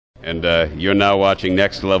And you're now watching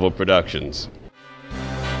Next Level Productions.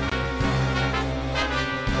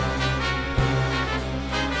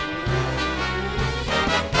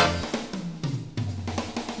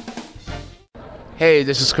 Hey,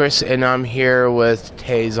 this is Chris, and I'm here with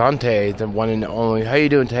Tay Zonday, the one and only. How you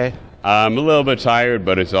doing, Tay? I'm a little bit tired,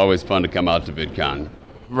 but it's always fun to come out to VidCon.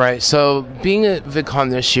 Right, so being at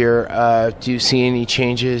VidCon this year, do you see any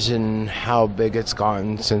changes in how big it's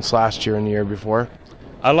gotten since last year and the year before?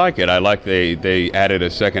 I like it. I like they added a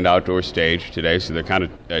second outdoor stage today, so they're kind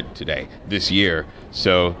of this year.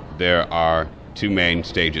 So there are two main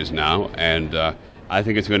stages now, and I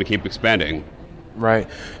think it's going to keep expanding. Right.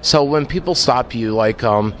 So when people stop you, like,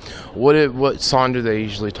 what song do they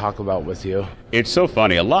usually talk about with you? It's so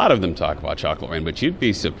funny. A lot of them talk about Chocolate Rain, but you'd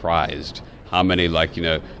be surprised how many,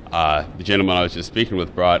 the gentleman I was just speaking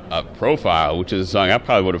with brought up Profile, which is a song I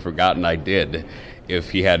probably would have forgotten I did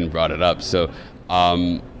if he hadn't brought it up. So,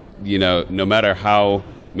 no matter how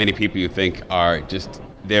many people you think are just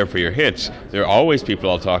there for your hits, there are always people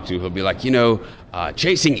I'll talk to who'll be like,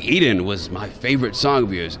 Chasing Eden was my favorite song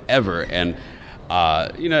of yours ever. And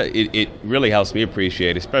it really helps me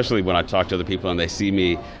appreciate, especially when I talk to other people and they see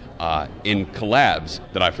me in collabs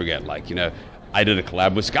that I forget. I did a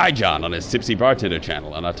collab with Sky John on his Tipsy Bartender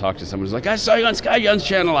channel, and I talked to someone who's like, I saw you on Sky John's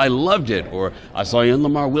channel, I loved it. Or I saw you on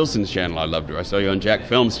Lamar Wilson's channel, I loved it. Or I saw you on Jack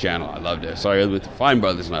Film's channel, I loved it. I saw you with the Fine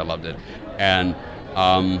Brothers, and I loved it. And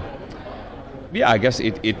I guess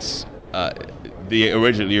it's the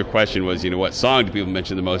original. Your question was, what song do people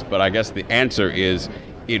mention the most? But I guess the answer is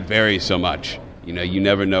it varies so much. You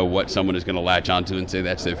never know what someone is going to latch onto and say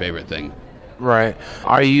that's their favorite thing. Right.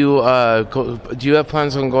 Are you, do you have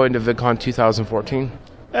plans on going to VidCon 2014?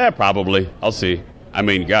 Probably. I'll see. I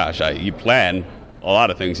mean, gosh, you plan a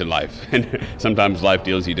lot of things in life, and sometimes life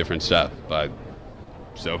deals you different stuff. But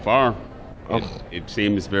so far, it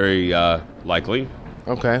seems very likely.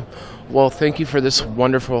 Okay. Well, thank you for this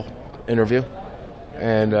wonderful interview,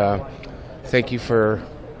 and thank you for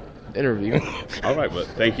interviewing. All right. Well,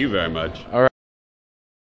 thank you very much. All right.